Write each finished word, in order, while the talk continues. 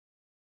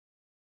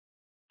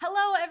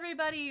Hello,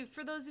 everybody!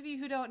 For those of you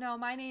who don't know,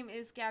 my name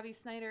is Gabby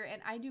Snyder,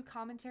 and I do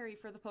commentary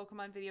for the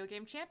Pokemon Video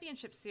Game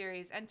Championship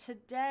Series. And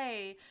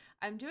today,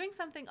 I'm doing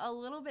something a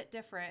little bit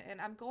different, and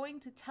I'm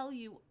going to tell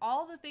you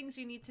all the things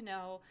you need to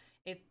know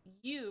if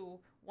you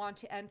want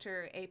to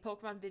enter a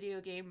Pokemon Video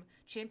Game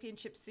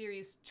Championship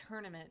Series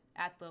tournament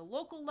at the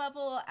local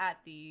level, at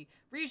the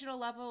regional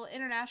level,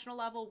 international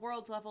level,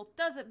 world's level,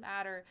 doesn't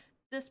matter.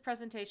 This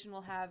presentation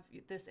will have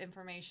this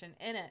information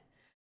in it.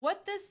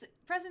 What this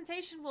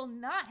presentation will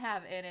not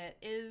have in it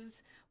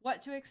is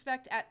what to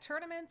expect at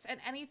tournaments and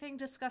anything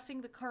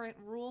discussing the current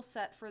rule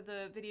set for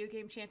the Video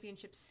Game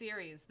Championship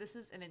Series. This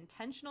is an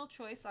intentional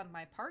choice on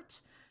my part.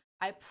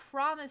 I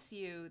promise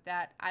you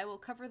that I will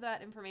cover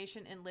that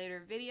information in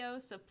later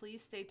videos, so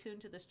please stay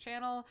tuned to this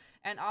channel,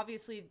 and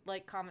obviously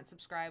like, comment,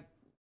 subscribe,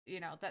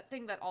 you know, that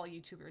thing that all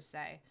YouTubers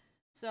say.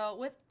 So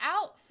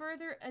without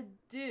further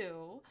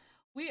ado,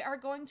 we are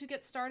going to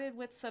get started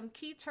with some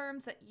key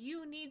terms that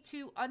you need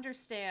to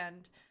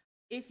understand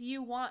if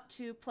you want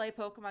to play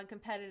Pokemon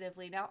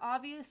competitively. Now,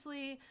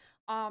 obviously,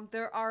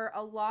 there are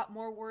a lot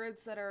more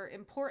words that are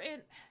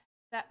important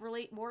that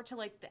relate more to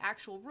like the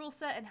actual rule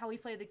set and how we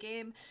play the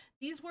game.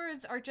 These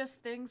words are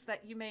just things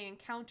that you may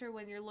encounter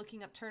when you're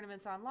looking up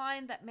tournaments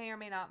online that may or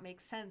may not make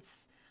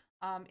sense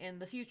in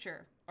the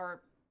future,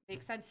 or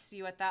make sense to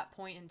you at that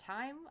point in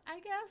time,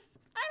 I guess.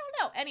 I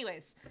don't know.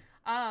 Anyways,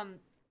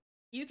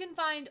 you can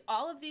find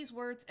all of these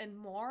words and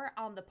more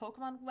on the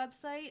Pokemon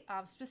website.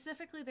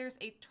 Specifically, there's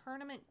a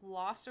tournament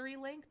glossary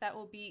link that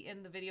will be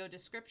in the video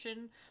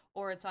description,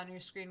 or it's on your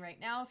screen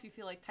right now if you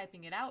feel like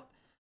typing it out.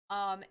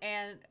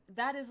 And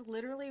that is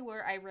literally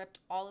where I ripped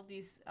all of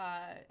these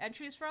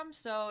entries from.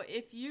 So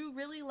if you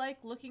really like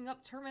looking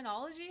up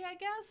terminology, I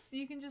guess,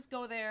 you can just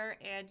go there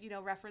and, you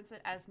know, reference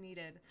it as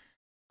needed.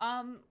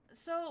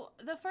 So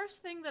the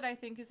first thing that I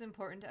think is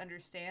important to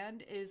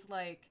understand is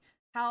like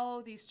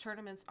how these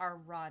tournaments are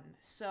run.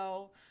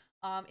 So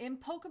in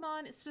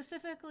Pokemon,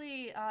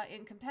 specifically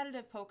in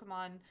competitive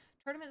Pokemon,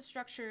 tournament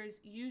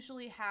structures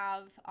usually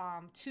have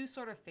two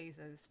sort of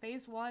phases.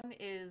 Phase one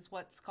is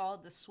what's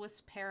called the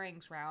Swiss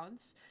pairings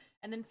rounds,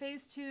 and then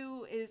phase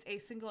two is a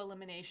single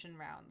elimination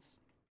rounds.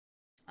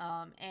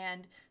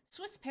 And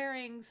Swiss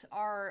pairings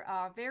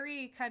are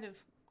very kind of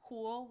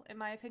cool, in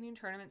my opinion,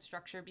 tournament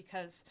structure,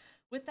 because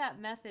with that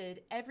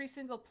method, every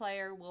single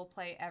player will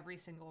play every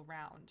single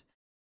round.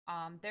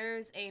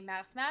 There's a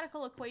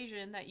mathematical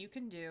equation that you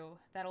can do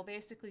that'll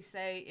basically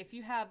say if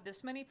you have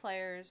this many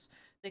players,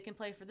 they can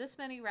play for this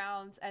many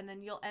rounds, and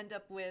then you'll end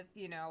up with,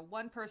 you know,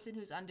 one person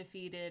who's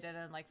undefeated and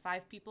then like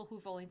five people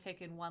who've only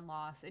taken one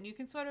loss. And you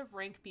can sort of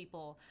rank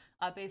people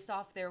based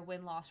off their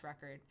win-loss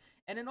record.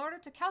 And in order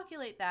to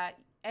calculate that,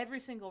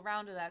 every single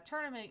round of that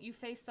tournament, you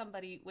face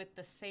somebody with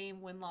the same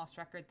win-loss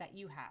record that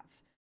you have.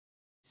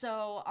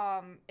 So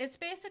it's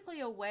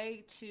basically a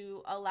way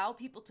to allow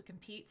people to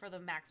compete for the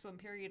maximum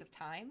period of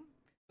time,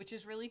 which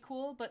is really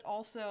cool. But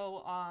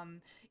also,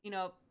 you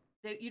know,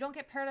 you don't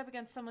get paired up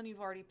against someone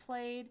you've already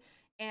played.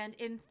 And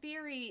in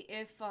theory,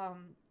 if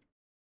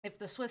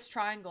the Swiss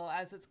Triangle,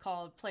 as it's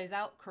called, plays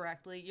out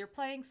correctly, you're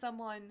playing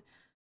someone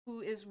who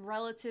is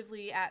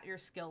relatively at your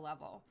skill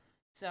level.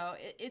 So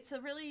it's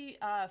a really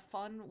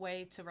fun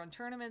way to run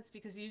tournaments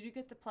because you do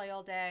get to play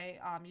all day.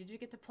 You do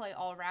get to play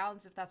all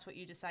rounds if that's what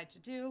you decide to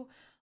do.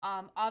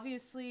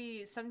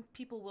 Obviously, some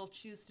people will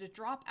choose to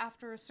drop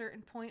after a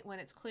certain point when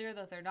it's clear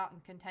that they're not in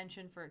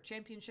contention for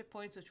championship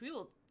points, which we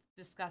will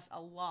discuss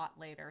a lot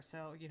later.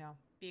 So, you know,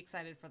 be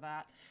excited for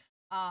that.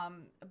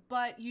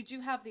 But you do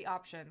have the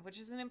option, which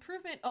is an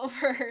improvement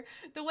over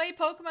the way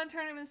Pokemon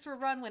tournaments were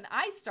run when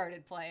I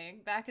started playing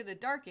back in the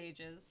Dark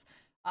Ages.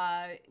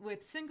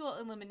 With single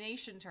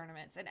elimination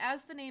tournaments. And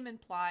as the name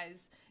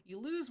implies, you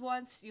lose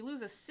once, you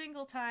lose a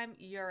single time,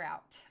 you're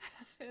out.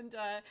 And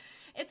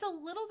it's a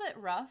little bit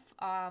rough,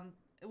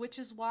 which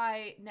is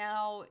why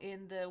now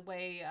in the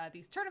way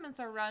these tournaments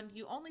are run,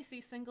 you only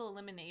see single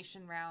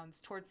elimination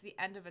rounds towards the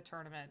end of a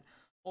tournament.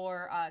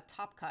 Or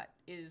top cut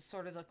is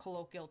sort of the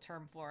colloquial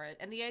term for it.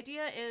 And the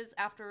idea is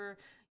after,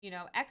 you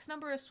know, X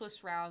number of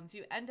Swiss rounds,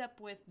 you end up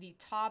with the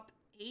top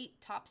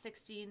 8, top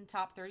 16,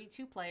 top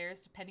 32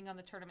 players, depending on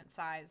the tournament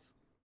size.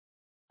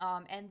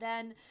 And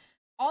then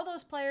all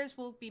those players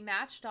will be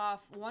matched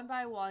off one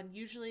by one,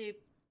 usually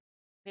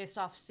based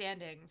off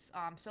standings.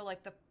 So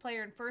like the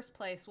player in first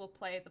place will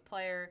play the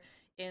player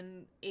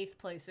in 8th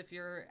place if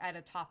you're at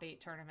a top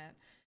 8 tournament.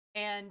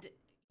 And,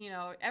 you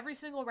know, every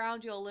single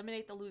round you'll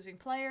eliminate the losing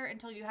player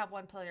until you have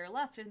one player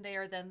left, and they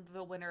are then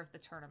the winner of the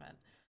tournament.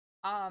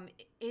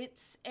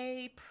 It's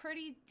a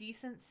pretty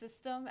decent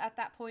system at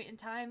that point in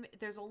time.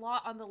 There's a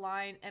lot on the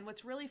line, and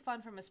what's really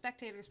fun from a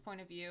spectator's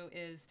point of view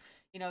is,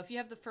 you know, if you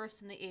have the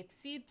 1st and the 8th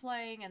seed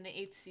playing and the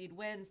 8th seed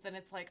wins, then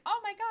it's like, oh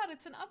my god,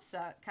 it's an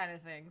upset kind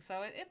of thing.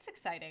 So it's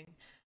exciting.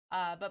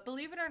 But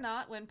believe it or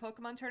not, when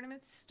Pokemon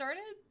tournaments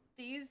started,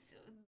 these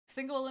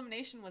single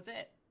elimination was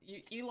it.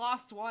 You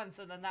lost once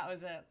and then that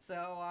was it.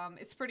 So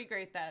it's pretty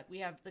great that we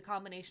have the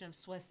combination of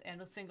Swiss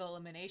and a single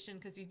elimination,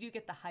 because you do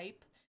get the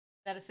hype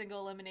that a single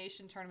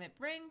elimination tournament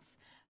brings,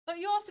 but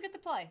you also get to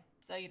play.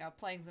 So, you know,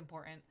 playing's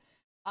important.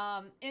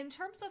 In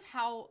terms of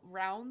how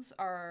rounds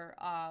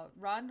are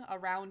run, a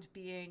round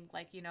being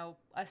like,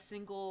 a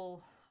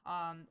single,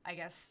 I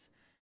guess,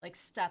 like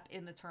step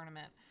in the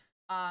tournament.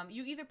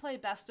 You either play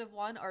best of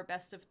one or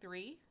best of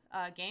three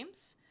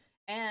games.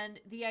 And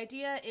the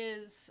idea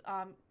is,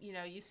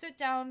 you sit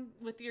down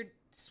with your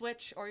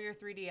Switch or your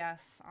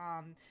 3DS,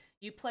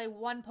 you play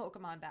one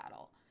Pokemon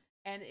battle.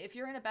 And if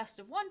you're in a best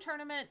of one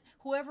tournament,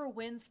 whoever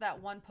wins that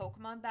one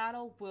Pokemon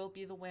battle will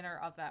be the winner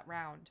of that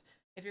round.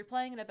 If you're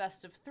playing in a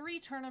best of three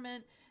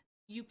tournament,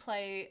 you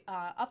play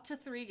up to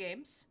three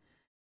games.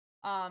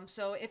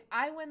 So if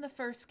I win the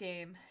first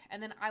game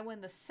and then I win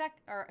the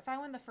or if I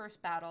win the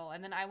first battle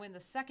and then I win the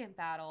second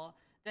battle,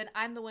 then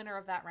I'm the winner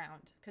of that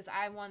round because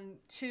I won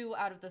two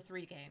out of the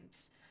three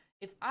games.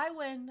 If I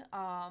win,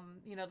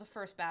 the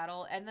first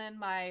battle and then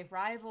my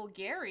rival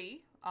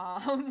Gary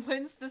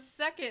wins the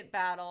second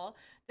battle,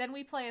 then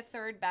we play a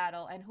third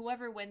battle, and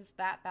whoever wins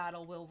that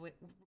battle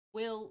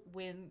will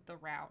win the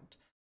round.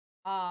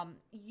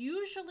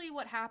 Usually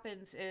what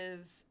happens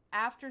is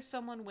after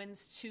someone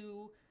wins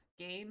two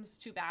games,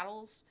 two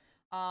battles,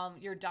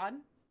 you're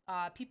done.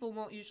 People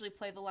won't usually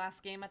play the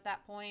last game at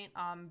that point.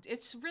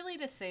 It's really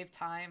to save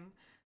time.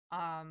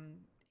 Um,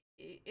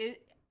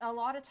 it a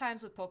lot of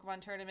times with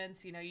Pokemon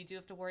tournaments, you do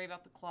have to worry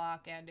about the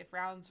clock, and if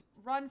rounds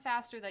run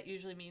faster, that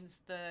usually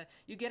means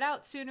you get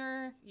out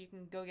sooner, you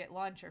can go get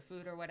lunch or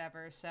food or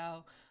whatever.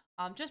 So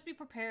just be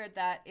prepared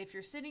that if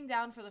you're sitting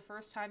down for the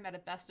first time at a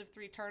best of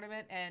three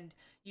tournament and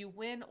you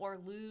win or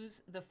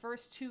lose the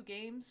first two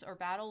games or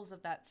battles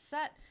of that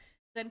set,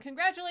 then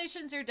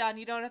congratulations, you're done.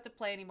 You don't have to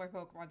play any more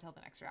Pokemon until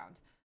the next round.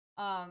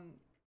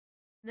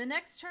 The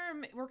next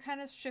term, we're kind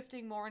of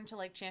shifting more into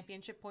like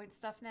championship point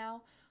stuff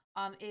now,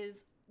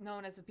 is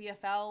known as a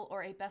BFL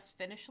or a best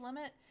finish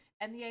limit.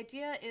 And the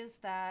idea is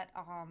that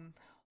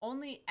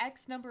only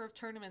X number of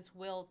tournaments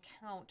will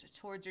count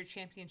towards your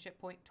championship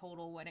point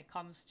total when it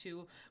comes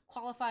to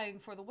qualifying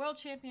for the World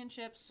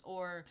Championships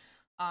or,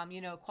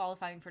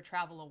 qualifying for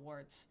travel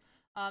awards.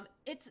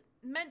 It's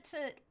meant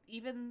to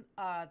even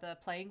the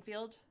playing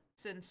field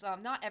since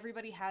not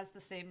everybody has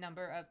the same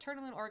number of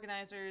tournament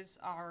organizers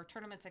or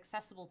tournaments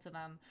accessible to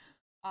them.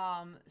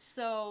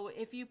 So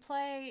if you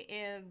play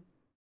in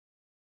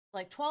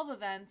like 12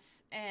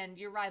 events and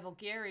your rival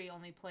Gary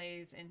only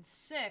plays in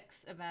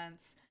 6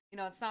 events,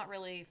 it's not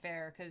really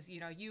fair because,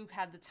 you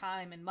had the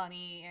time and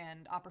money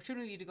and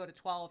opportunity to go to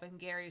 12, and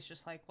Gary's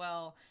just like,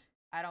 well,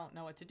 I don't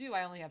know what to do.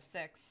 I only have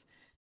 6.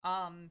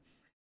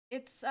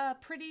 It's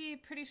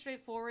pretty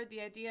straightforward.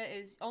 The idea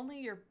is only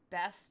your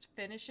best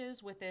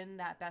finishes within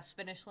that best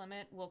finish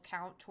limit will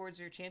count towards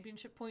your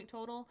championship point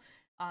total.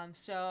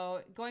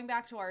 So going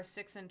back to our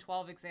 6 and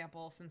 12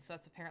 example, since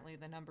that's apparently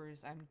the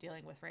numbers I'm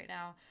dealing with right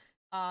now,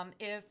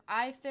 if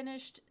I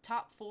finished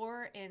top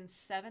 4 in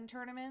 7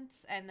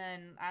 tournaments and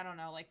then, I don't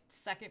know, like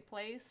second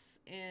place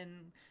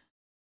in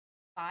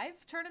 5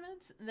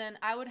 tournaments, then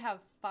I would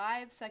have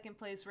 5 second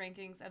place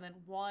rankings and then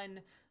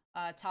 1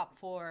 top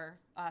 4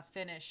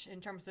 finish in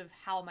terms of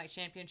how my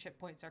championship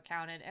points are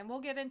counted. And we'll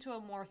get into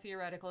a more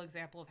theoretical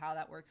example of how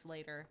that works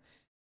later.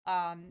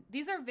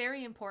 These are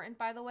very important,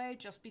 by the way,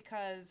 just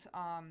because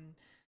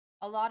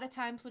a lot of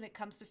times when it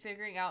comes to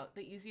figuring out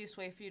the easiest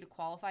way for you to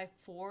qualify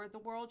for the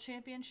World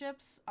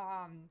Championships,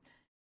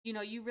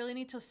 you really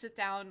need to sit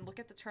down, look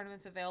at the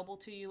tournaments available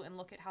to you, and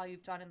look at how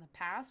you've done in the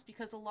past.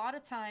 Because a lot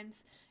of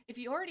times, if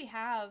you already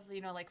have,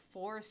 like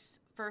 4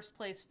 first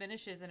place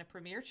finishes in a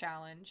Premier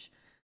Challenge,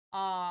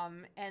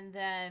 and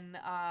then,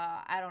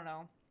 I don't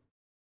know,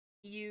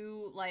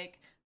 you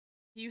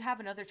have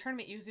another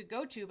tournament you could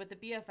go to, but the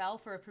BFL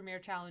for a Premier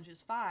Challenge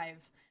is 5.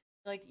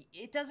 Like,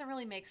 it doesn't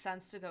really make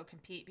sense to go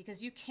compete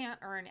because you can't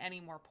earn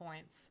any more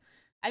points.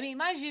 I mean,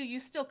 mind you, you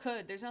still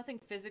could. There's nothing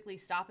physically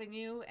stopping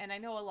you. And I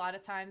know a lot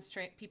of times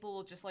people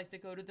will just like to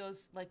go to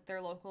those, like,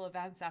 their local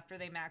events after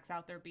they max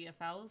out their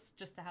BFLs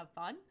just to have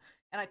fun.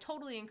 And I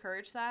totally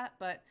encourage that.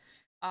 But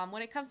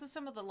when it comes to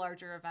some of the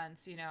larger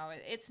events,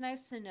 it's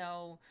nice to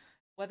know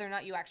whether or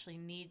not you actually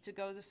need to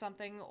go to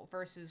something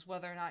versus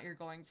whether or not you're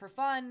going for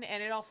fun.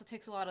 And it also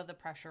takes a lot of the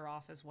pressure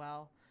off as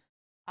well.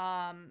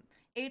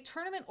 A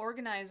tournament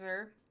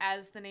organizer,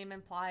 as the name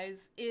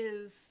implies,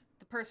 is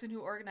the person who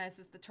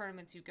organizes the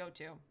tournaments you go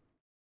to.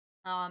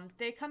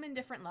 They come in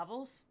different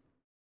levels.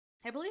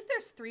 I believe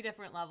there's 3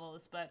 different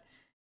levels, but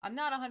I'm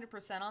not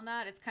 100% on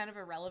that. It's kind of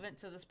irrelevant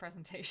to this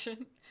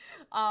presentation.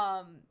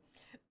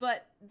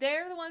 But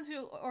they're the ones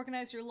who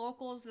organize your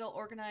locals. They'll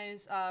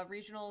organize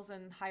regionals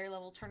and higher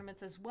level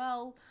tournaments as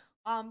well.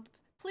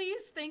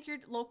 Please thank your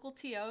local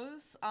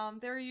TOs.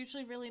 They're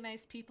usually really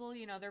nice people.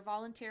 They're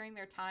volunteering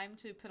their time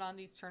to put on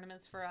these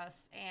tournaments for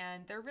us,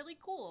 and they're really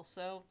cool.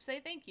 So say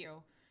thank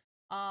you.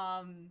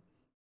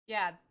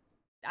 Yeah,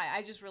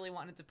 I just really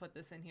wanted to put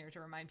this in here to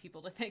remind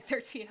people to thank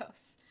their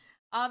TOs.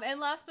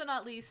 And last but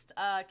not least,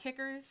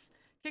 kickers.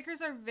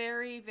 Kickers are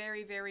very,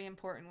 very, very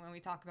important when we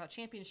talk about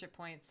championship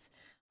points.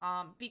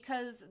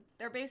 Because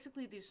they're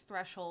basically these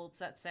thresholds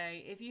that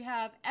say if you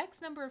have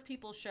X number of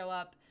people show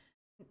up,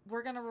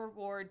 we're going to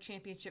reward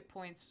championship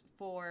points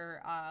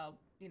for,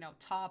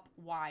 top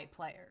Y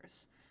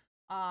players.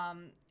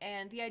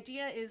 And the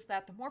idea is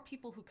that the more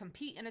people who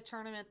compete in a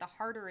tournament, the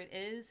harder it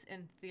is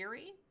in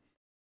theory.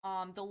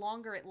 The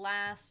longer it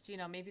lasts, you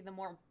know, maybe the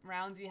more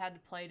rounds you had to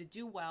play to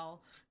do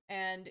well.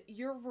 And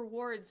your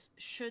rewards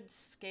should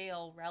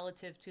scale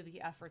relative to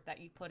the effort that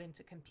you put in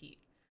to compete.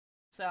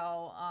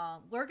 So,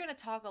 we're going to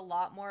talk a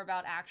lot more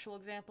about actual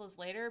examples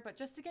later, but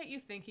just to get you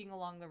thinking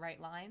along the right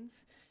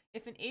lines,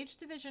 if an age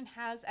division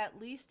has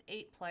at least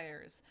 8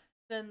 players,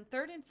 then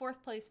third and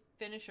fourth place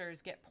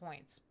finishers get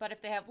points. But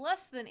if they have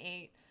less than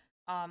 8,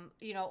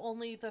 you know,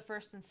 only the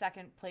first and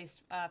second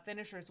place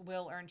finishers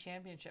will earn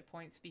championship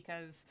points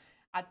because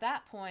at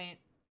that point,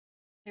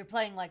 you're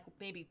playing like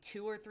maybe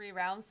 2 or 3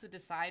 rounds to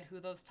decide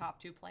who those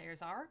top 2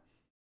 players are.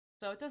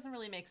 So it doesn't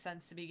really make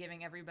sense to be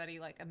giving everybody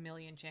like a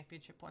million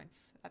championship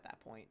points at that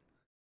point.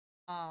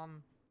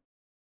 Um,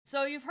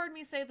 so you've heard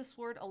me say this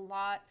word a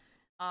lot.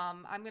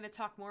 I'm going to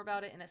talk more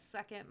about it in a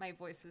second. My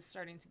voice is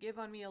starting to give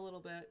on me a little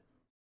bit.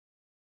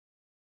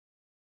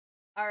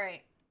 All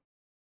right,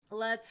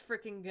 let's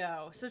freaking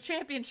go. So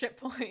championship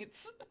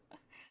points.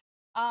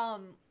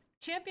 um,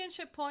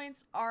 championship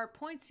points are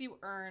points you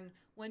earn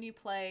when you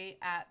play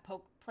at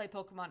play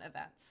Pokemon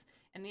events.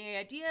 And the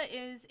idea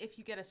is if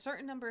you get a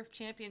certain number of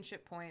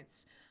championship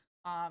points,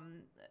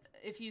 um,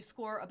 if you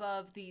score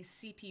above the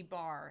CP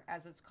bar,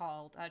 as it's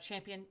called,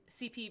 champion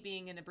CP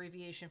being an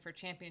abbreviation for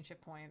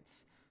championship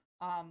points,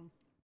 um,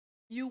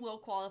 you will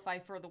qualify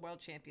for the World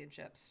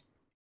Championships.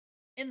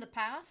 In the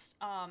past,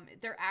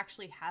 there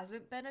actually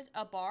hasn't been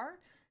a bar.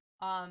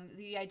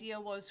 The idea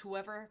was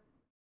whoever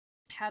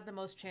had the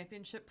most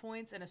championship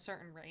points in a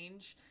certain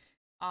range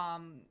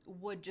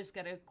would just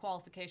get a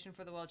qualification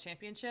for the World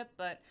Championship,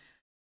 but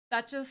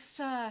that just,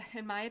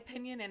 in my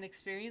opinion and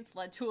experience,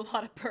 led to a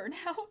lot of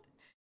burnout.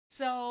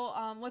 So,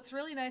 what's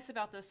really nice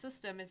about this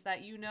system is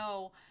that you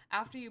know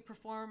after you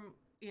perform,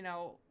 you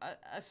know,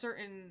 a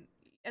certain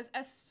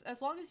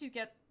as long as you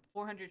get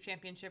 400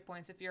 championship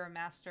points if you're a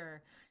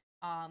master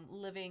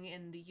living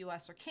in the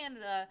US or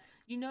Canada,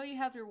 you know you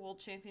have your World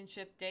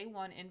Championship Day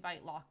 1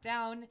 invite locked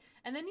down,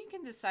 and then you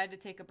can decide to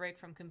take a break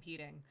from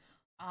competing.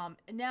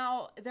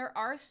 Now, there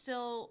are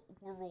still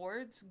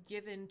rewards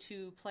given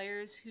to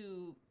players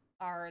who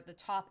are the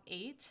top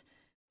 8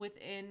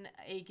 within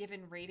a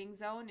given rating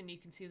zone, and you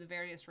can see the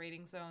various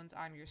rating zones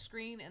on your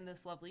screen in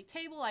this lovely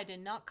table I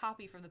did not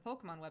copy from the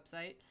Pokemon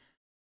website.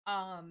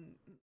 Um,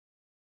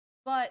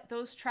 but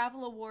those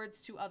travel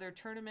awards to other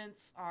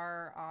tournaments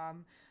are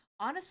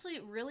honestly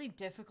really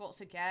difficult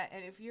to get,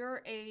 and if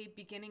you're a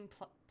beginning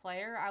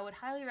player, I would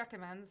highly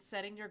recommend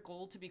setting your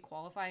goal to be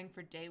qualifying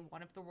for day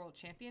 1 of the World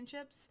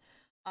Championships.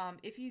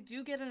 If you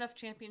do get enough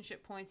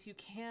championship points, you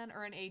can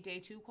earn a day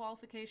 2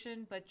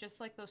 qualification, but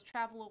just like those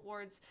travel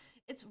awards,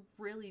 it's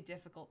really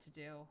difficult to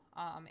do.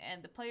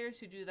 And the players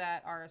who do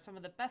that are some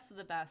of the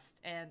best,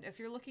 and if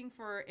you're looking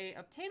for a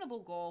obtainable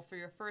goal for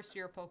your first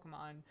year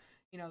Pokemon,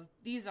 you know,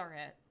 these are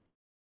it.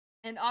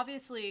 And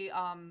obviously,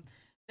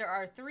 there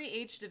are 3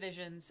 age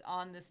divisions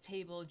on this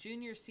table: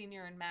 junior,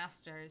 senior, and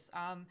masters.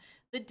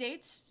 The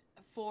dates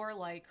for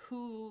like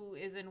who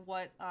is in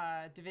what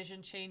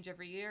division change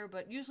every year,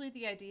 but usually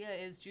the idea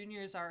is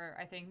juniors are,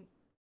 I think,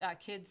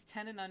 kids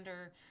 10 and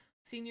under,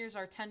 seniors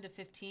are 10 to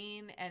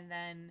 15, and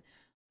then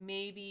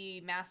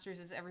maybe masters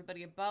is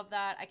everybody above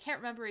that. I can't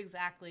remember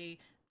exactly.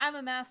 I'm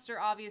a master,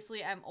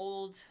 obviously. I'm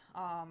old.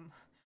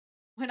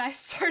 When I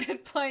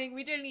started playing,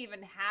 we didn't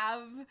even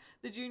have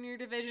the junior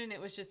division. It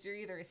was just you're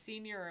either a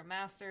senior or a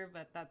master,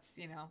 but that's,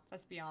 you know,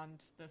 that's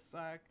beyond this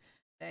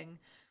thing.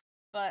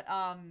 But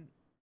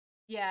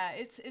yeah,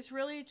 it's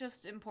really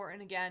just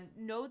important, again,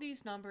 know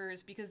these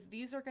numbers because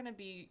these are going to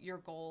be your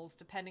goals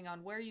depending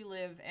on where you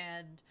live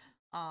and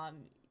um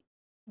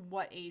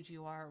what age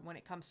you are when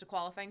it comes to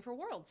qualifying for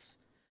Worlds.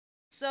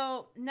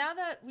 So, now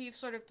that we've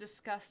sort of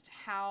discussed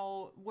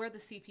where the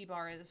CP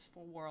bar is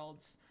for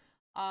Worlds,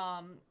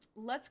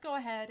 let's go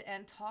ahead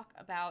and talk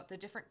about the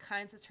different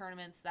kinds of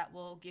tournaments that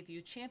will give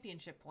you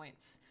championship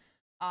points.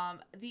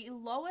 The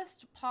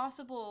lowest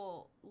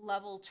possible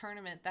level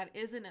tournament that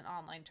isn't an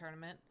online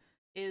tournament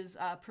is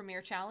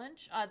Premier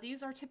Challenge.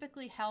 These are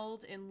typically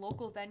held in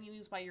local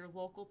venues by your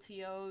local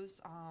TOs.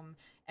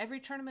 Every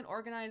tournament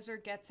organizer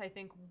gets, I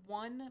think,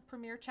 1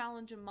 Premier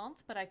Challenge a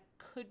month, but I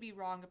could be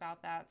wrong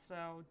about that,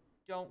 so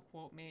don't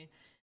quote me.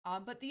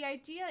 But the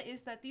idea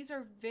is that these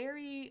are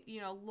very,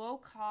 you know, low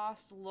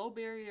cost, low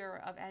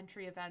barrier of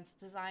entry events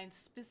designed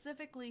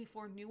specifically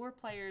for newer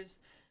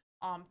players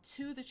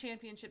to the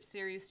championship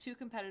series, to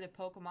competitive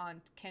Pokemon,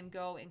 can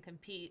go and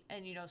compete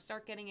and, you know,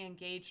 start getting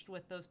engaged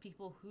with those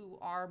people who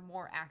are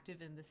more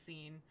active in the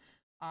scene.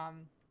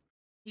 Um,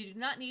 you do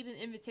not need an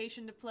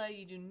invitation to play.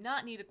 You do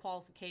not need a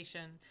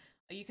qualification.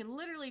 You can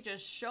literally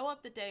just show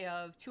up the day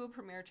of to a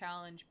Premier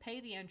Challenge,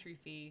 pay the entry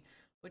fee,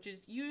 which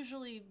is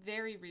usually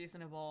very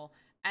reasonable,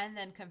 and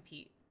then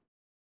compete.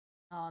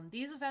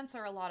 These events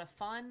are a lot of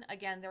fun.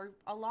 Again, they're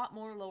a lot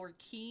more lower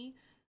key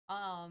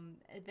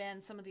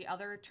than some of the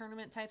other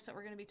tournament types that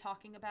we're going to be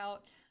talking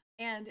about.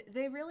 And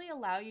they really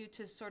allow you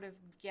to sort of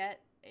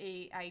get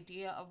a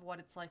idea of what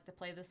it's like to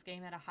play this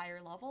game at a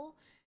higher level.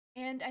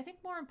 And I think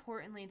more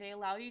importantly, they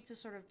allow you to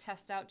sort of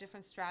test out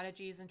different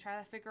strategies and try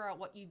to figure out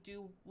what you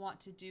do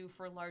want to do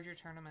for larger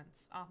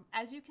tournaments.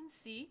 As you can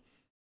see,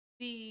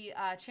 the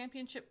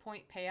championship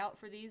point payout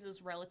for these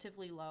is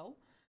relatively low.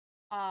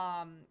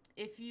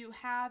 If you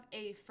have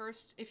a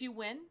first, if you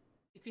win,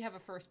 if you have a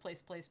first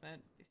place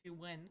placement, if you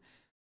win,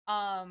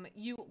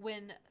 you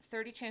win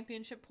 30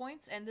 championship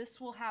points, and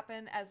this will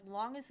happen as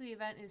long as the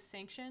event is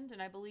sanctioned.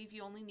 And I believe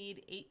you only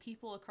need 8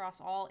 people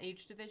across all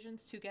age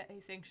divisions to get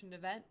a sanctioned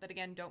event. But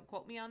again, don't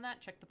quote me on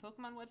that. Check the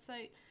Pokemon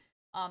website.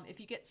 If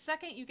you get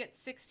second, you get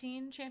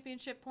 16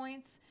 championship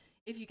points.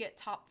 If you get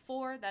top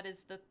 4, that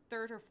is the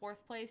third or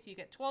fourth place, you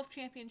get 12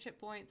 championship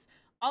points.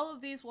 All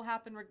of these will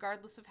happen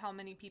regardless of how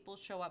many people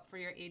show up for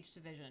your age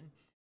division.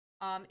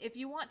 If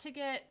you want to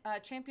get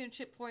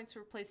championship points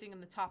for placing in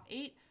the top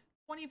 8,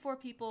 24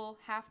 people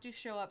have to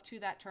show up to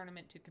that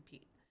tournament to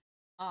compete.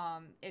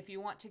 If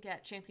you want to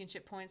get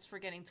championship points for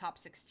getting top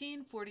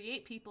 16,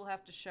 48 people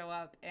have to show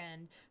up.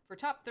 And for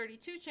top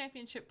 32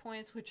 championship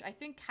points, which I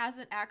think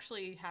hasn't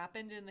actually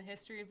happened in the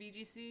history of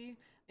VGC,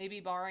 maybe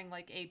barring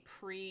like a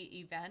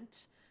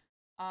pre-event,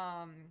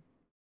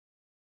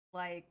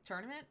 like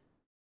tournament,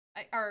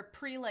 or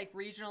pre like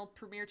regional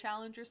premier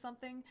challenge or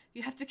something,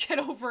 you have to get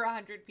over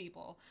 100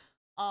 people.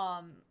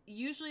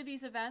 Usually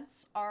these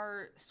events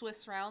are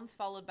Swiss rounds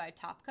followed by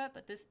top cut,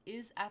 but this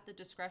is at the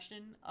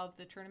discretion of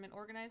the tournament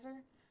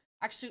organizer.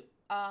 Actually,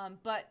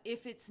 but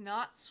if it's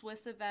not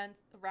Swiss event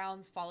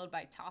rounds followed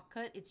by top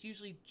cut, it's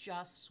usually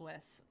just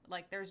Swiss.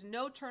 Like there's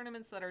no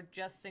tournaments that are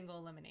just single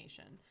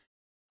elimination.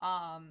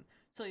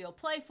 So you'll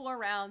play 4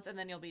 rounds and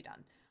then you'll be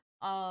done.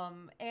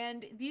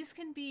 And these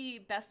can be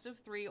best of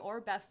 3 or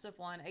best of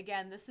 1.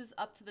 Again, this is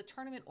up to the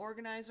tournament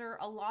organizer.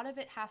 A lot of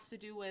it has to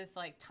do with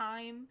like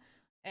time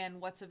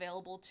and what's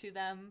available to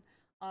them,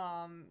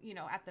 you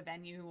know, at the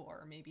venue,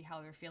 or maybe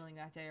how they're feeling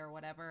that day or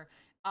whatever.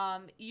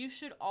 You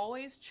should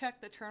always check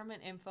the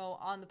tournament info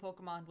on the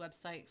Pokemon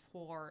website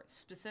for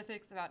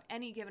specifics about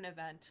any given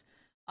event.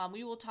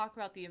 We will talk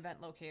about the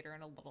event locator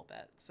in a little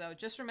bit. So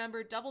just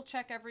remember, double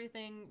check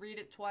everything, read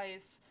it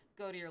twice,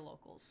 go to your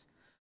locals.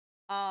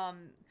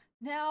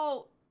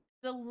 Now,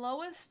 the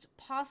lowest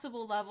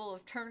possible level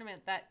of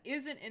tournament that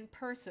isn't in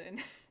person,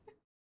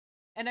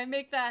 and I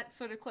make that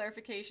sort of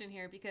clarification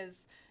here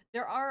because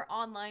there are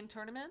online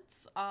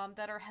tournaments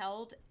that are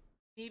held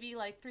maybe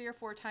like 3 or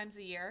 4 times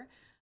a year.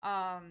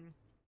 I'm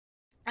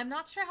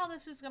not sure how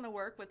this is going to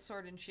work with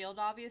Sword and Shield,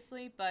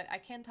 obviously, but I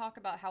can talk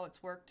about how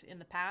it's worked in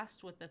the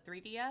past with the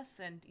 3DS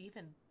and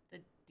even the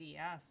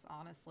DS,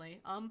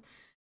 honestly.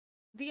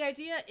 The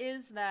idea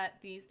is that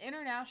these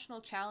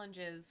international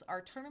challenges are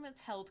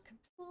tournaments held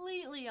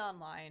completely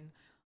online.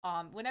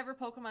 Whenever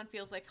Pokemon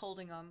feels like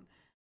holding them,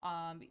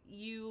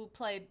 you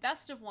play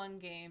best of 1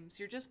 games.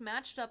 You're just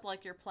matched up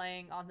like you're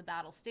playing on the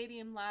Battle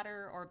Stadium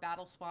ladder, or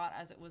Battle Spot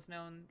as it was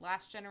known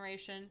last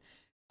generation.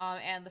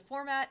 And the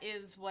format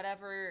is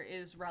whatever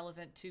is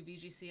relevant to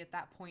VGC at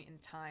that point in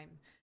time.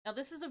 Now,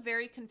 this is a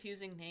very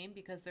confusing name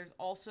because there's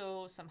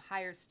also some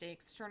higher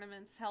stakes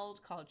tournaments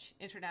held called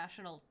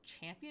International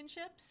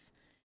Championships.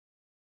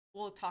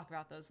 We'll talk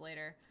about those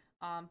later.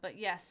 But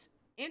yes,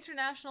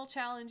 international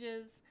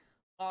challenges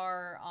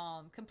are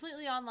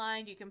completely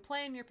online. You can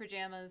play in your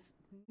pajamas,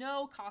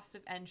 no cost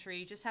of entry.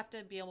 You just have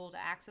to be able to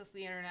access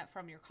the internet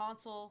from your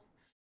console.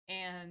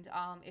 And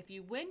if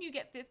you win, you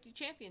get 50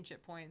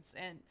 championship points.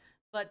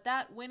 But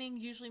that winning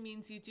usually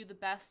means you do the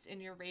best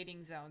in your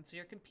rating zone. So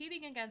you're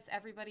competing against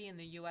everybody in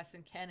the US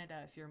and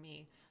Canada if you're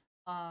me.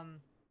 And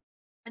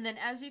then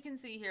as you can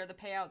see here, the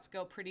payouts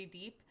go pretty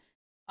deep.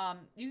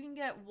 You can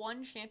get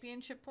 1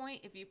 championship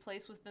point if you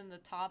place within the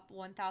top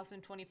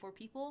 1,024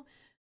 people.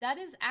 That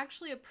is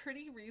actually a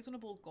pretty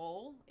reasonable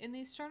goal in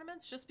these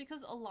tournaments, just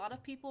because a lot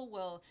of people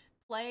will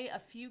play a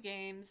few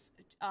games.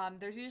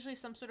 There's usually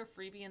some sort of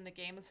freebie in the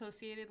game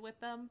associated with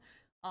them.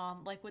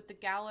 Like with the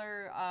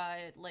Galar,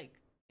 like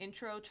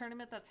intro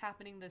tournament that's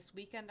happening this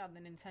weekend on the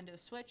Nintendo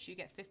Switch, you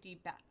get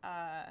 50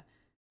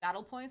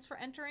 battle points for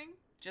entering,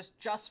 just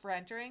for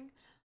entering.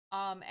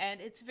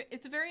 And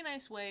it's a very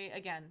nice way,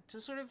 again,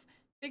 to sort of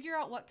figure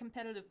out what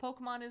competitive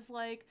Pokemon is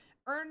like,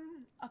 earn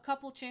a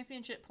couple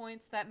championship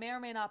points that may or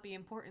may not be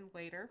important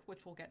later,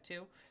 which we'll get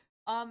to.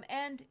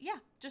 And yeah,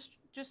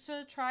 just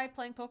to try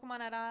playing Pokemon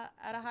at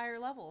a higher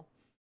level.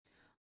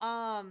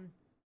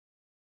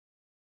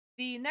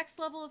 The next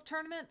level of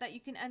tournament that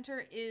you can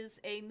enter is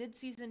a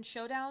mid-season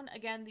showdown.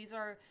 Again, these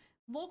are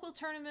local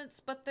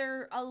tournaments, but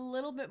they're a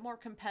little bit more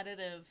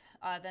competitive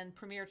than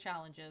premier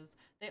challenges.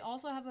 They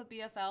also have a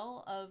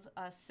BFL of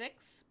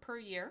 6 per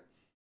year.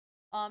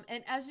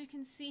 And as you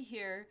can see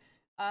here,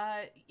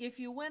 if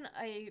you win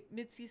a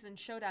mid-season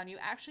showdown, you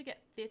actually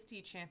get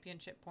 50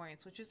 championship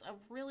points, which is a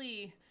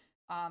really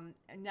a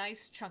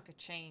nice chunk of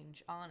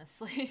change,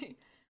 honestly.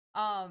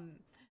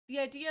 The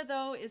idea,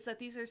 though, is that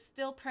these are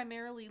still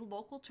primarily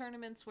local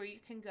tournaments where you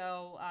can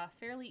go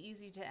fairly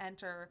easy to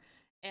enter,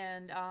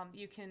 and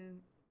you can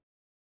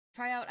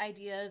try out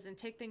ideas and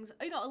take things,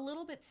 you know, a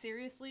little bit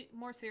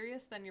more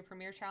serious than your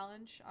premier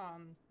challenge.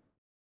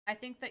 I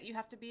think that you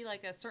have to be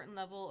like a certain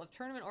level of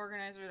tournament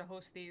organizer to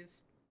host these.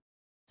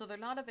 So they're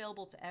not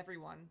available to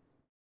everyone,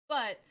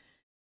 but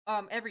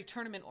every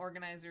tournament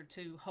organizer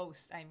to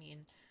host, I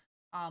mean.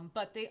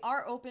 But they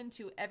are open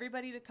to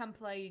everybody to come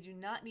play. You do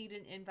not need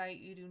an invite.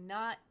 You do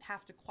not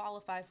have to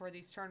qualify for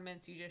these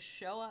tournaments. You just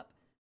show up,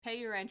 pay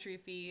your entry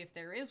fee if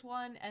there is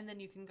one, and then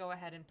you can go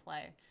ahead and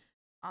play.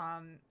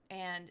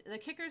 And the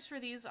kickers for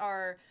these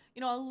are,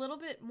 a little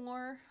bit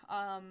more,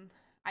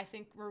 I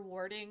think,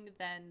 rewarding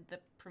than the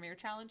Premier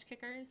Challenge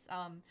kickers.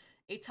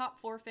 A top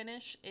 4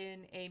 finish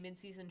in a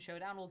mid-season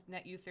showdown will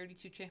net you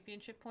 32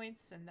 championship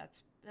points, and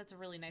that's a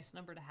really nice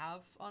number to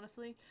have,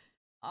 honestly.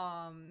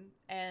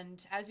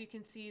 And as you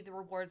can see, the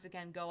rewards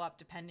again go up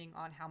depending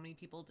on how many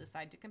people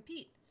decide to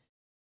compete.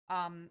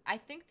 I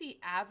think the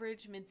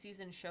average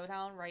mid-season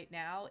showdown right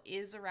now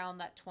is around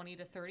that 20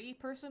 to 30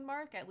 person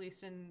mark, at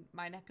least in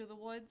my neck of the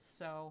woods.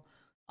 So,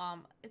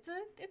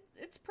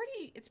 it's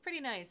pretty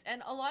nice.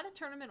 And a lot of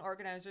tournament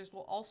organizers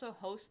will also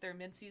host their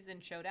mid-season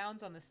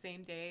showdowns on the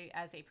same day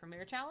as a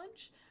Premier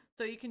Challenge.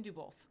 So you can do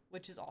both,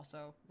 which is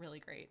also really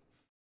great.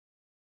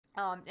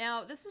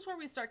 Now this is where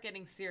we start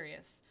getting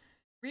serious.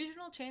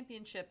 Regional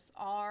championships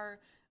are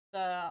the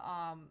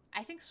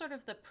I think sort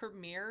of the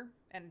premier,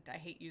 and I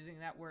hate using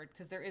that word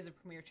because there is a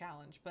premier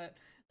challenge, but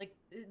like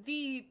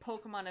the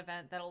Pokemon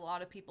event that a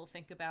lot of people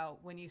think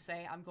about when you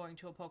say I'm going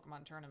to a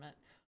Pokemon tournament.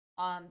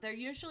 They're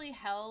usually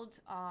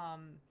held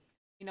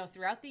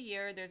throughout the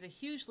year. There's a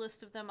huge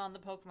list of them on the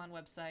Pokemon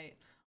website.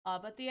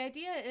 But the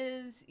idea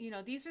is,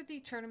 these are the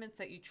tournaments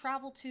that you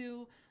travel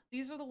to.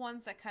 These are the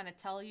ones that kind of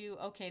tell you,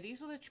 okay,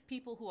 these are the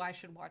people who I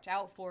should watch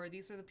out for.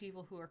 These are the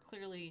people who are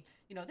clearly,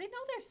 they know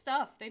their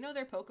stuff. They know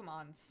their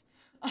Pokemons.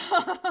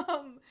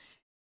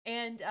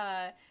 And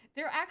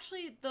they're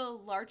actually the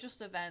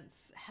largest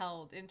events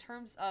held in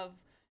terms of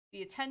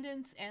the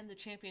attendance and the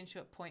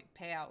championship point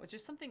payout, which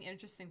is something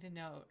interesting to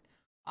note.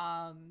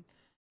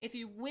 If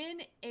you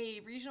win a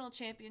regional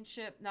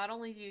championship, not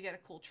only do you get a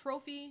cool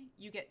trophy,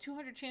 you get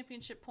 200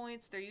 championship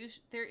points. There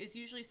is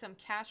usually some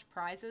cash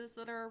prizes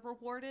that are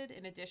rewarded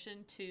in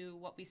addition to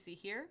what we see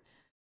here.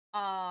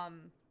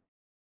 And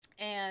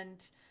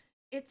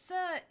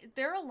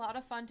they're a lot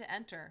of fun to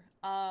enter.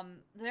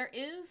 There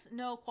is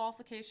no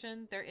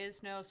qualification. There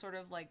is no sort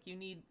of like you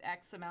need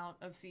X amount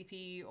of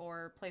CP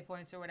or play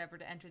points or whatever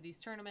to enter these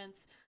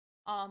tournaments.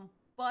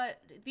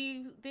 But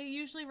they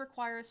usually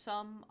require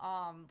some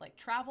like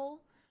travel.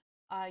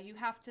 You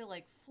have to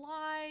like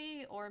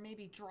fly or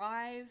maybe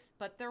drive,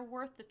 but they're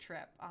worth the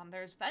trip.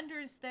 There's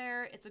vendors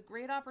there. It's a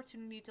great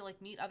opportunity to like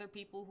meet other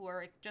people who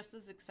are just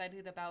as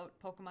excited about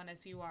Pokemon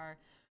as you are.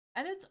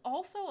 And it's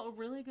also a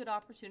really good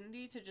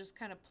opportunity to just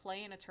kind of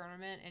play in a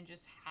tournament and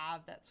just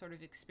have that sort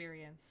of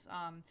experience.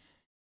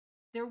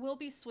 There will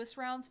be Swiss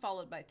rounds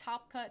followed by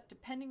Top Cut,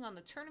 depending on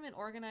the tournament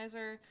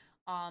organizer.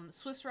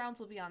 Swiss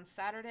rounds will be on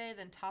Saturday,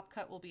 then Top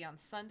Cut will be on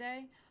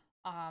Sunday.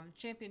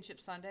 Championship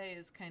Sunday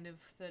is kind of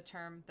the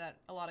term that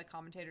a lot of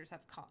commentators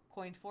have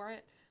coined for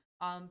it.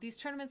 These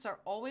tournaments are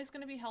always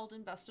going to be held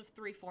in best of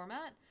 3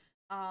 format.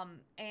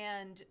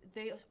 And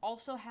they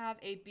also have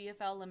a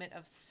BFL limit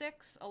of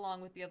 6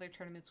 along with the other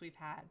tournaments we've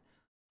had.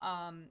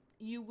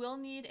 You will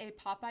need a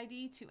Pop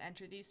ID to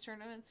enter these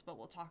tournaments, but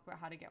we'll talk about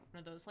how to get one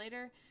of those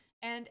later.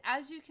 And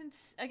as you can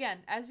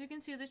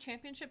see, the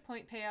championship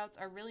point payouts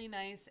are really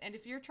nice. And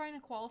if you're trying to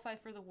qualify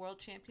for the World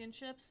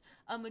Championships,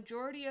 a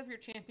majority of your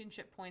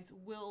championship points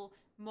will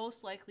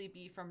most likely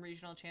be from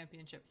regional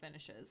championship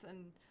finishes.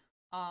 And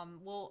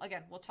we'll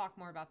talk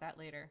more about that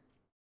later.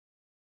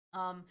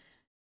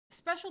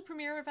 Special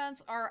Premier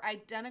events are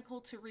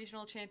identical to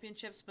regional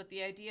championships, but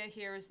the idea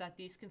here is that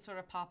these can sort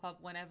of pop up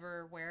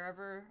whenever,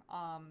 wherever.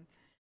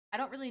 I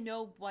don't really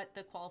know what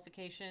the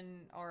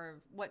qualification or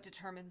what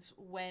determines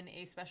when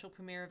a Special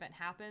Premier event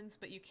happens,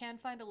 but you can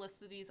find a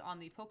list of these on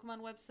the Pokemon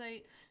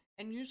website,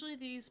 and usually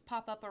these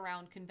pop up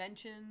around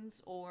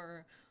conventions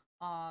or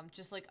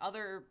just like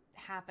other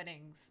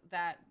happenings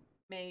that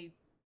may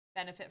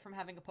benefit from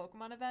having a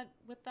Pokemon event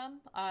with them.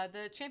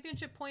 The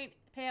championship point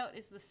payout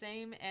is the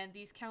same, and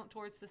these count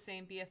towards the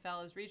same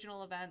BFL as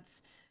regional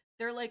events.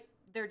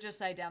 They're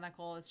just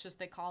identical. It's just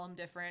they call them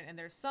different, and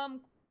there's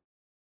some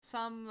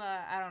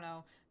I don't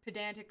know,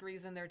 pedantic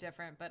reason they're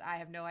different, but I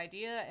have no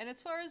idea. And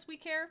as far as we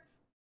care,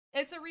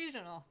 it's a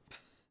regional.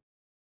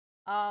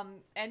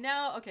 And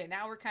now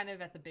we're kind of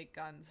at the big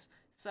guns.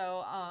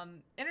 So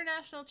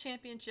international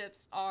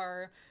championships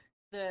are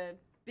the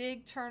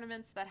big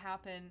tournaments that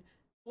happen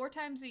 4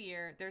 times a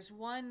year. There's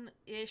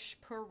one-ish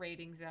per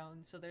rating zone.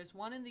 So there's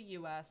one in the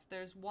US,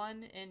 there's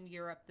one in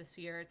Europe this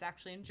year. It's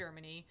actually in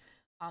Germany.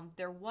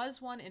 There was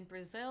one in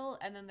Brazil,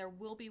 and then there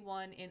will be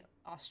one in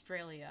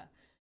Australia.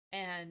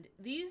 And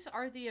these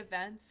are the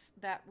events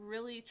that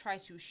really try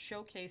to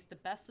showcase the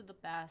best of the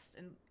best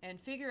and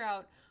figure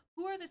out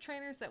who are the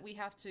trainers that we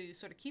have to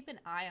sort of keep an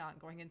eye on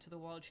going into the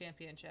World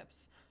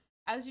Championships.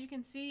 As you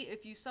can see,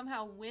 if you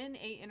somehow win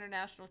a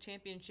international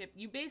championship,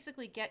 you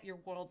basically get your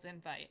World's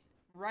invite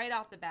right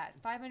off the bat.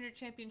 500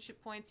 championship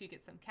points, you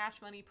get some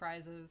cash money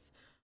prizes,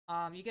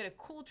 you get a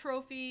cool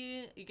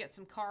trophy, you get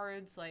some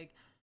cards. Like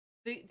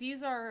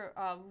these are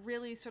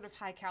really sort of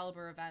high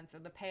caliber events,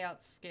 and the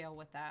payouts scale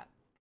with that.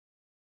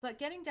 But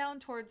getting down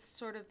towards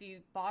sort of the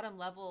bottom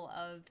level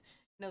of,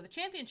 the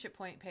championship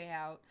point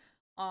payout,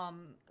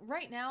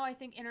 right now I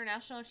think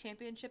international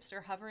championships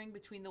are hovering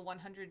between the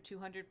 100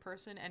 200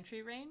 person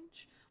entry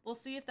range. We'll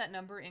see if that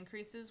number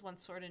increases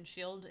once Sword and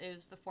Shield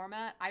is the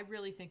format. I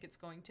really think it's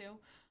going to.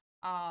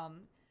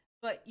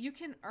 But you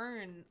can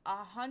earn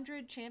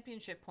 100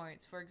 championship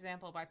points, for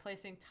example, by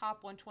placing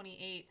top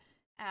 128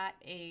 at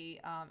a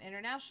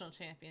international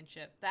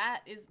championship.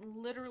 That is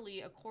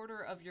literally a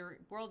quarter of your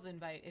Worlds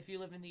invite if you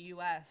live in the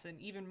US,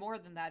 and even more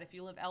than that if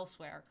you live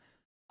elsewhere.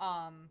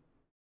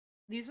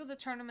 These are the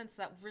tournaments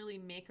that really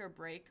make or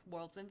break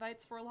Worlds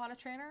invites for a lot of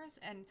trainers,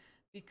 and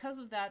because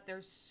of that,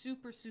 they're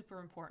super, super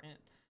important.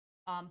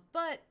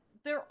 But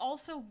they're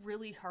also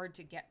really hard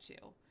to get to.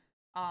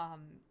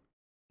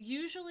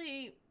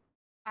 Usually,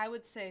 I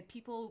would say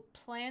people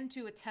plan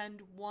to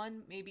attend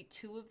one, maybe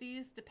two of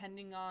these,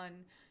 depending on,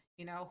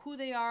 who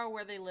they are,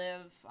 where they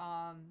live,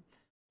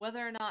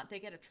 whether or not they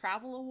get a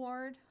travel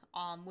award,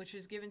 which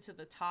is given to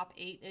the top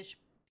 8-ish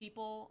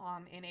people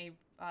in a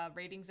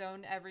rating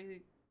zone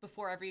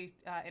before every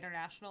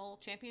international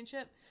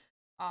championship.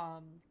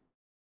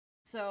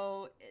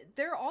 So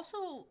they're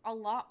also a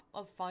lot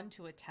of fun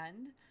to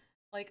attend.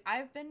 Like,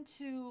 I've been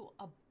to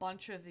a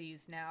bunch of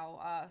these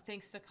now,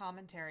 thanks to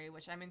commentary,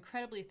 which I'm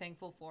incredibly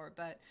thankful for,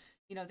 but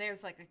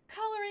there's like a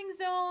coloring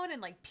zone,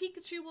 and like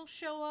Pikachu will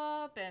show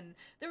up, and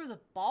there was a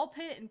ball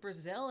pit in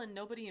Brazil and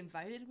nobody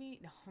invited me.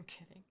 No, I'm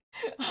kidding.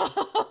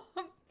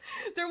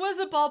 There was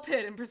a ball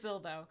pit in Brazil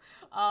though,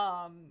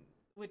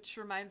 which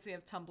reminds me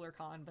of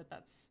TumblerCon, but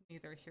that's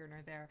neither here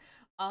nor there.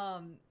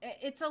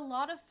 It's a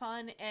lot of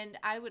fun, and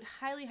I would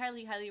highly,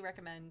 highly, highly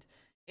recommend,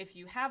 if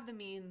you have the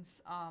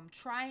means,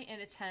 try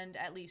and attend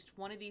at least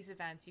one of these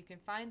events. You can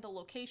find the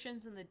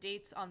locations and the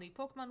dates on the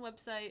Pokemon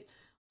website.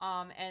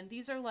 And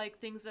these are like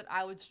things that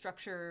I would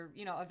structure,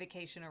 a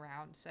vacation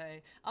around.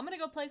 Say, I'm gonna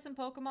go play some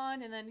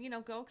Pokemon and then,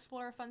 go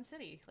explore a fun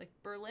city. Like,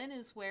 Berlin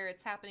is where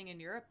it's happening in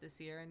Europe this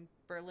year, and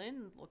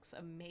Berlin looks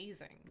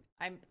amazing.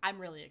 I'm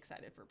really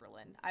excited for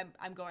Berlin.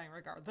 I'm going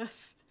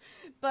regardless.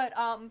 But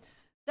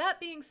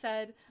that being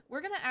said,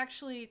 we're gonna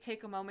actually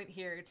take a moment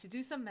here to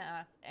do some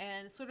math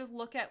and sort of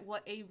look at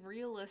what a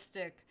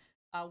realistic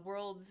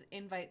Worlds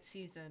invite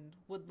season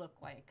would look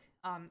like.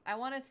 I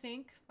want to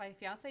thank my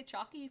fiance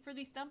Chalky for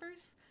these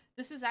numbers.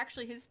 This is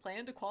actually his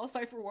plan to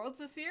qualify for Worlds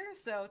this year,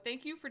 so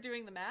thank you for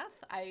doing the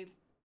math. I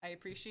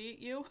appreciate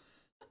you.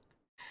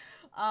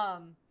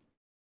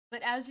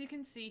 But as you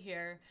can see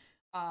here,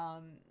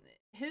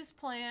 his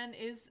plan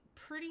is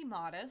pretty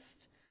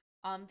modest.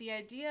 The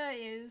idea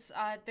is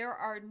there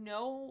are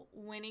no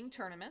winning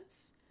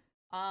tournaments.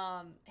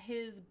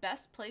 His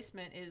best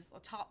placement is a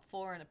top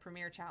 4 in a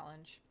Premier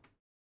Challenge.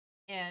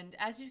 And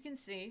as you can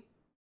see,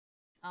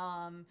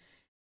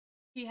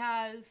 he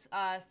has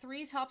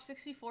 3 top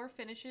 64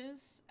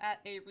 finishes at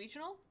a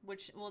regional,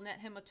 which will net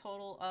him a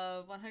total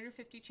of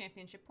 150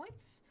 championship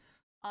points.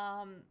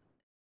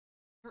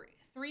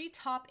 3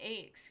 top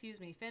 8,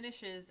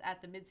 finishes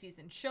at the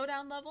mid-season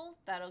showdown level.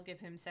 That'll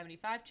give him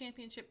 75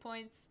 championship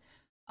points.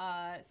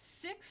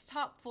 6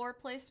 top 4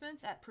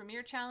 placements at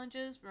Premier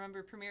Challenges.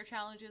 Remember, Premier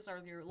Challenges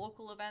are your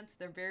local events.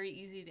 They're very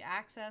easy to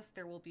access.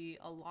 There will be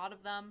a lot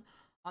of them.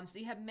 So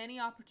you have many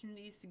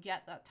opportunities to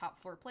get that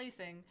top 4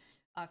 placing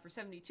for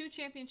 72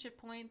 championship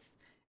points,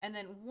 and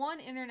then 1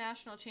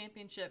 international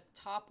championship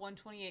top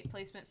 128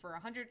 placement for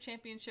 100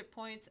 championship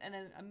points, and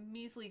then a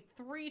measly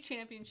 3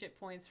 championship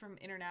points from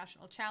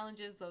international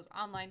challenges, those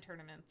online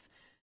tournaments.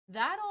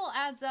 That all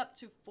adds up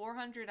to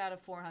 400 out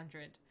of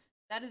 400.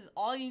 That is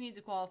all you need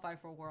to qualify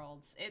for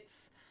Worlds.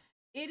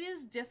 It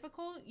is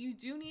difficult. You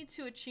do need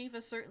to achieve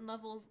a certain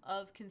level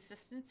of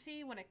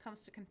consistency when it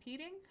comes to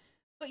competing,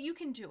 but you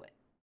can do it.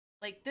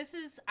 Like, this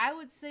is, I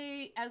would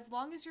say, as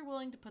long as you're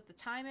willing to put the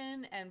time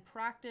in and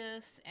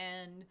practice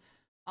and,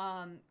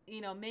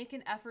 make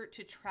an effort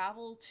to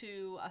travel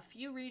to a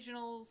few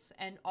regionals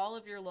and all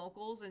of your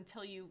locals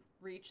until you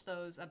reach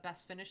those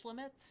best finish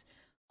limits,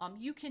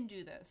 you can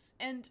do this.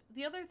 And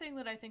the other thing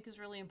that I think is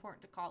really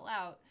important to call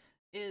out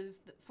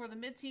is for the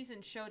mid-season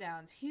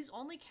showdowns, he's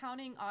only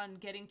counting on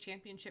getting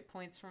championship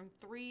points from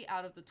 3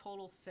 out of the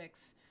total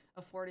 6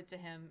 afforded to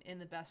him in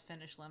the best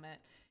finish limit.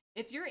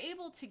 If you're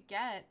able to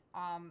get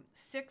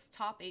 6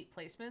 top 8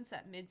 placements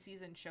at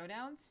mid-season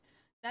showdowns,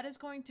 that is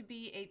going to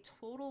be a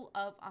total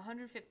of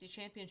 150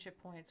 championship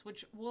points,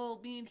 which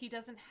will mean he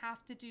doesn't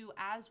have to do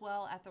as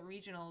well at the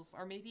regionals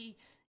or maybe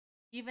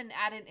even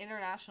at an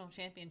international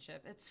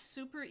championship. It's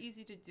super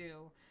easy to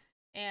do.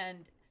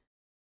 And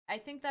I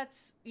think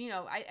that's,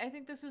 I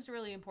think this is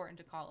really important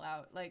to call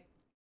out. Like,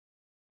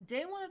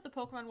 Day 1 of the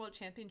Pokemon World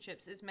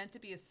Championships is meant to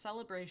be a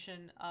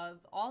celebration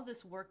of all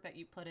this work that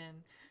you put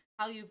in,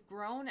 how you've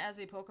grown as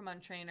a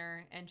Pokemon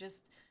trainer, and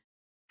just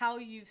how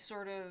you've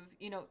sort of,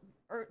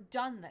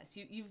 done this.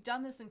 You've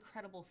done this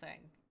incredible thing.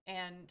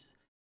 And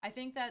I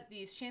think that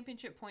these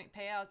championship point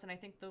payouts, and I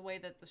think the way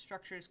that the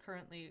structures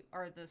currently,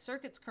 or the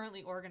circuit's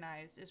currently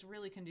organized, is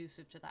really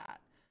conducive to that.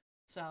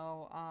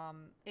 So,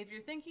 if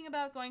you're thinking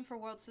about going for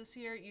Worlds this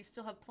year, you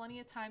still have plenty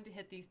of time to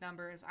hit these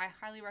numbers. I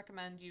highly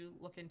recommend you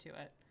look into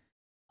it.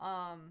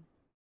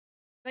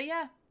 But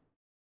yeah,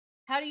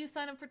 how do you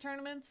sign up for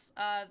tournaments?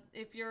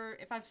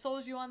 If I've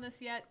sold you on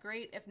this yet,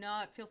 great. If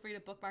not, feel free to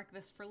bookmark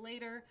this for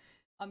later.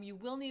 You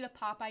will need a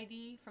pop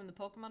ID from the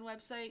Pokemon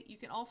website. You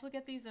can also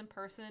get these in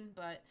person,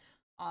 but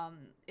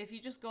if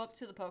you just go up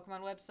to the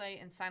Pokemon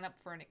website and sign up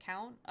for an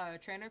account, a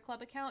Trainer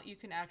Club account, you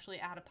can actually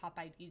add a pop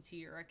ID to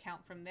your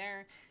account from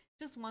there.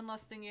 Just one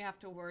less thing you have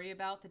to worry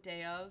about the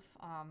day of.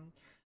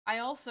 I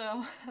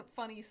also,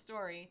 funny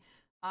story,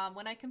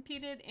 when I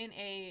competed in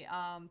a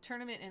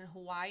tournament in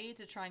Hawaii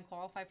to try and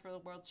qualify for the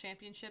World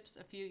Championships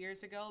a few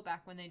years ago,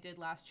 back when they did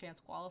last chance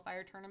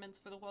qualifier tournaments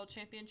for the World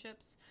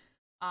Championships,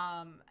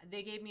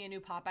 they gave me a new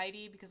pop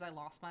ID because I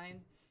lost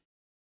mine.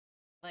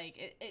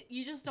 Like,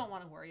 you just don't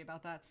want to worry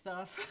about that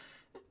stuff.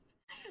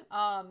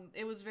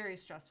 It was very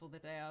stressful the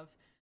day of.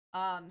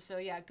 So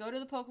yeah, go to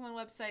the Pokemon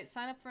website,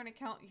 sign up for an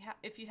account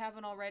if you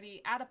haven't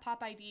already, add a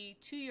pop ID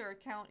to your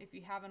account if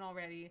you haven't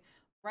already,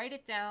 write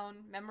it down,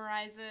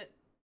 memorize it.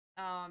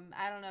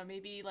 I don't know,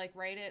 maybe like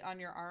write it on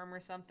your arm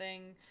or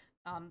something.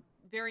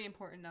 Very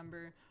important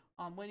number.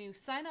 When you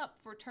sign up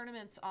for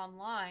tournaments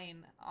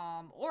online,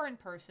 or in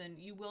person,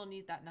 you will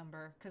need that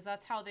number because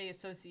that's how they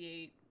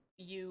associate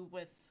you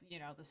with, you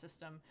know, the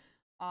system.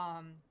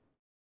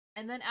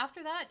 And then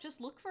after that, just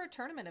look for a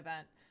tournament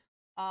event.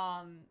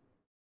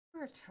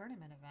 For a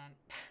tournament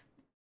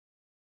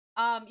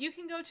event. You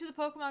can go to the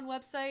Pokemon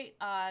website.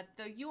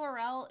 The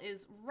URL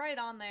is right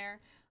on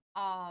there.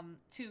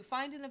 To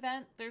find an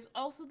event. There's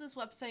also this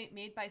website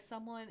made by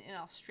someone in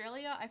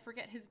Australia. I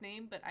forget his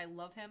name, but I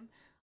love him.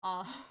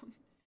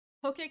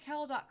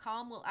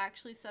 Pokecal.com will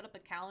actually set up a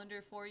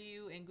calendar for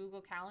you in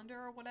Google Calendar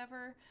or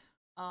whatever,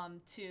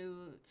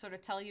 to sort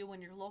of tell you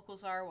when your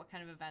locals are, what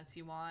kind of events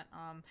you want.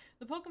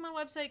 The Pokemon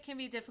website can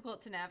be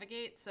difficult to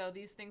navigate, so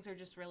these things are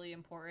just really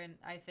important,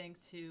 I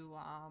think, to,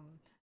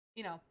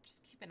 you know,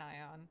 just keep an eye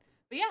on.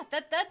 But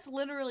yeah, that's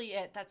literally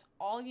it. That's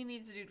all you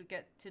need to do to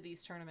get to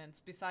these tournaments,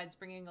 besides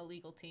bringing a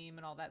legal team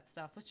and all that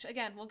stuff, which,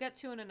 again, we'll get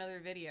to in another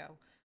video.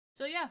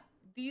 So yeah,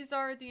 these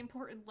are the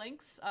important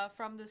links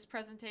from this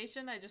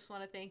presentation. I just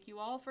want to thank you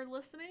all for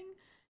listening.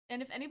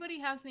 And if anybody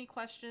has any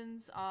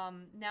questions,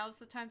 now's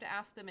the time to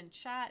ask them in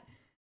chat.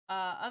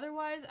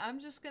 Otherwise, I'm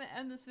just going to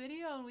end this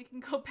video and we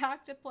can go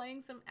back to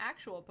playing some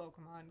actual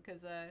Pokemon,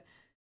 because that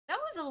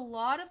was a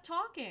lot of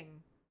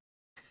talking.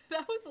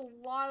 That was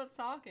a lot of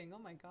talking.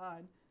 Oh my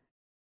god.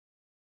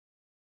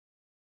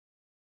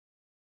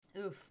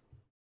 Oof.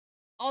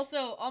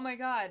 Also, oh my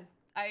god,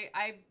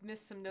 I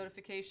missed some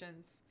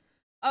notifications.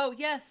 Oh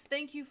yes,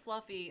 thank you,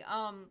 Fluffy.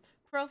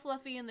 Pro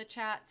Fluffy in the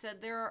chat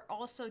said there are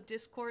also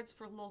discords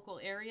for local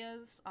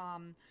areas.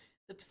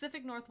 The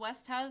Pacific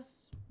Northwest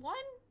has one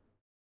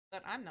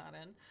that I'm not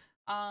in.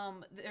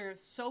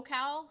 There's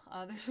SoCal.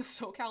 There's a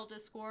SoCal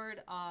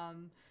Discord.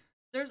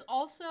 There's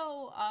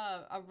also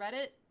a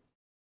Reddit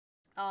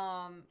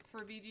for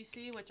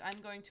VGC, which I'm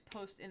going to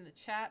post in the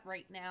chat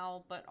right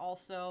now, but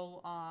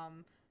also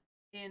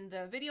in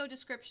the video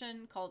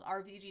description, called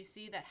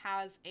RVGC, that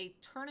has a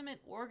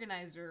tournament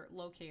organizer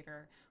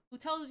locator who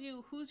tells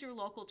you who's your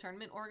local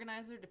tournament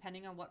organizer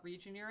depending on what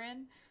region you're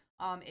in.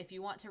 If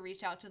you want to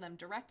reach out to them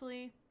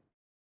directly,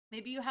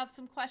 maybe you have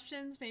some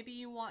questions, maybe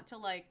you want to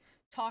like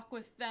talk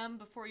with them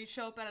before you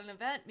show up at an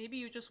event, maybe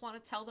you just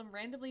want to tell them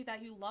randomly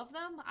that you love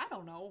them, I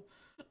don't know.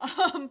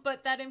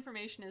 But that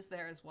information is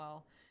there as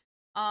well.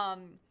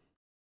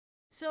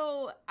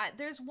 So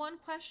there's one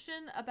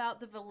question about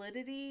the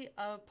validity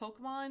of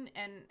Pokemon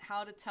and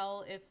how to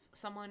tell if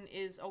someone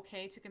is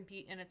okay to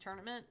compete in a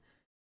tournament.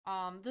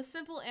 The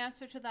simple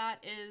answer to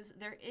that is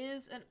there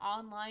is an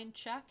online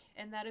check,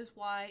 and that is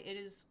why it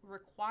is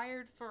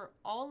required for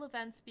all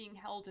events being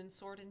held in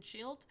Sword and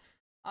Shield,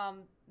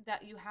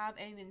 that you have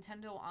a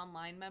Nintendo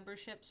Online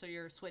membership so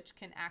your Switch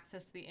can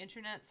access the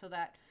internet so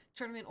that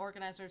tournament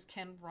organizers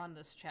can run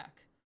this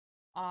check.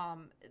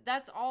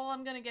 That's all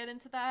I'm gonna get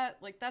into that.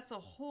 Like, that's a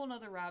whole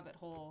nother rabbit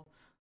hole,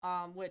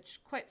 which,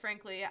 quite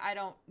frankly, I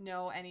don't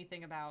know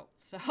anything about,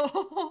 so,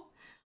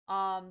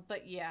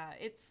 but yeah,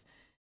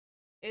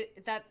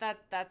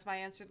 that's my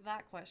answer to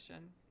that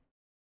question.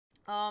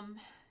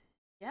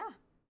 Yeah.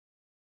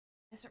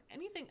 Is there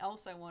anything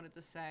else I wanted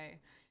to say?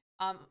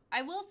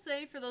 I will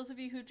say, for those of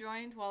you who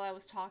joined while I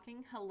was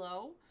talking,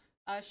 hello.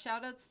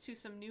 Shoutouts to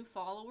some new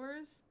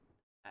followers.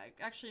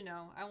 Actually,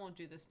 no, I won't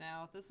do this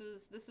now. This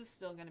is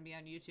still going to be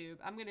on YouTube.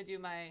 I'm going to do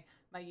my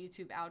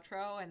YouTube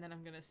outro, and then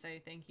I'm going to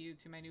say thank you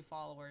to my new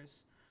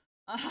followers.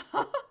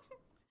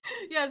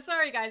 Yeah,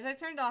 sorry guys, I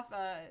turned off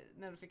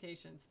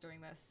notifications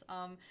during this.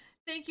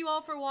 Thank you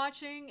all for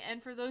watching,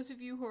 and for those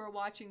of you who are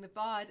watching the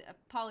VOD,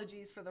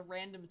 apologies for the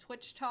random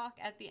Twitch talk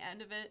at the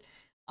end of it.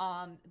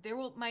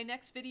 My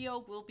next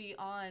video will be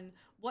on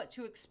what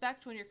to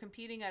expect when you're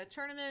competing at a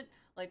tournament,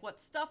 like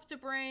what stuff to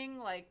bring,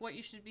 like what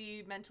you should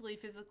be mentally,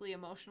 physically,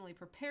 emotionally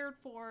prepared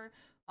for,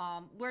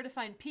 where to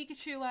find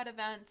Pikachu at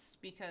events,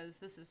 because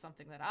this is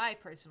something that I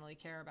personally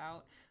care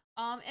about.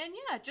 And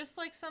yeah, just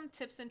like some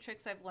tips and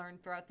tricks I've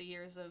learned throughout the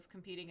years of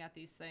competing at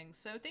these things.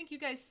 So thank you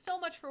guys so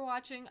much for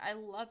watching. I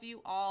love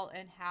you all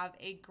and have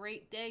a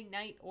great day,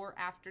 night, or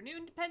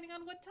afternoon, depending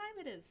on what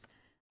time it is.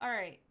 All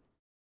right.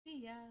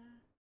 See ya.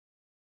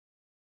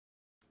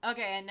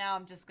 Okay, and now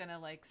I'm just gonna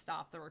like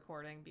stop the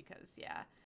recording because yeah.